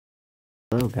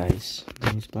Hello guys, my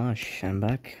name is Blush. I'm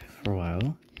back for a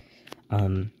while.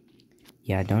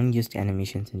 Yeah, I don't use the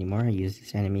animations anymore. I use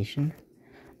this animation.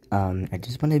 I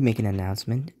just wanted to make an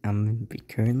announcement. I'm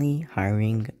currently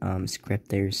hiring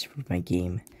scripters for my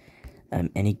game.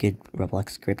 Any good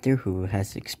Roblox scripter who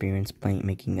has experience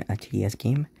making a TDS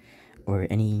game, or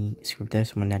any scripters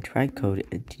who want to try code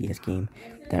a TDS game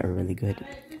that are really good.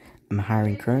 I'm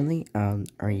hiring currently. I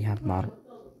already have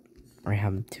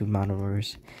two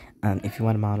modelers. If you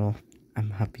want a model,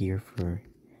 I'm happier for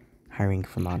hiring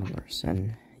for modelers.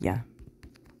 And yeah,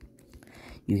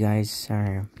 you guys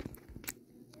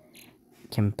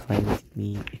can play with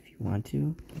me if you want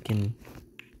to.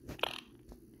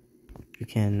 You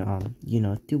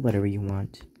can do whatever you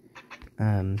want.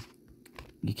 I'm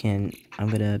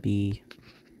gonna be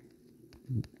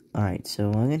alright. So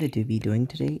what I'm gonna be doing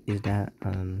today is that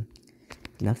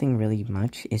nothing really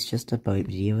much. It's just about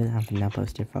video that I've not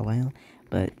posted for a while.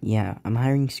 But yeah, I'm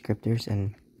hiring scripters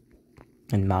and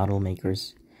model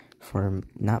makers for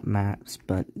not maps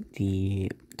but the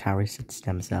tower sets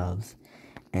themselves.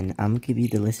 And I'm gonna give you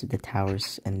the list of the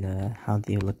towers and how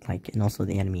they look like, and also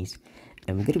the enemies.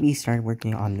 And we're gonna start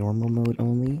working on normal mode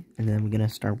only, and then we're gonna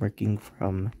start working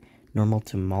from normal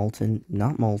to molten,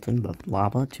 not molten, but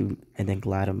lava to, and then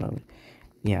glider mode.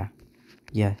 Yeah,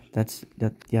 that's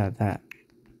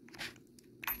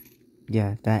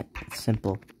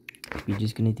simple. We're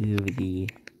just gonna do the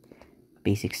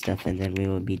basic stuff, and then we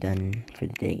will be done for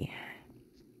the day.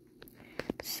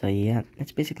 So yeah,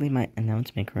 that's basically my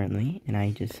announcement currently, and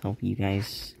I just hope you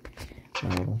guys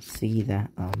will see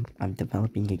that I'm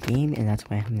developing a game, and that's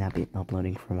why I have not been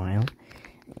uploading for a while.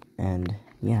 And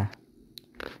yeah,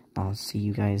 I'll see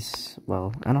you guys,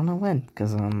 well, I don't know when,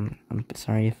 because I'm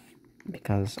sorry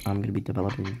because I'm gonna be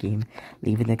developing a game.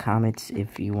 Leave in the comments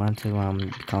if you want to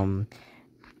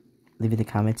leave in the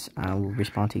comments. I'll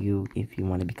respond to you if you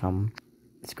want to become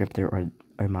a scripter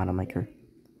or model maker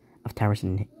of towers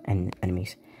and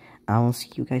enemies. I'll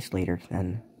see you guys later,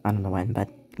 and I don't know when,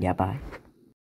 but yeah, bye.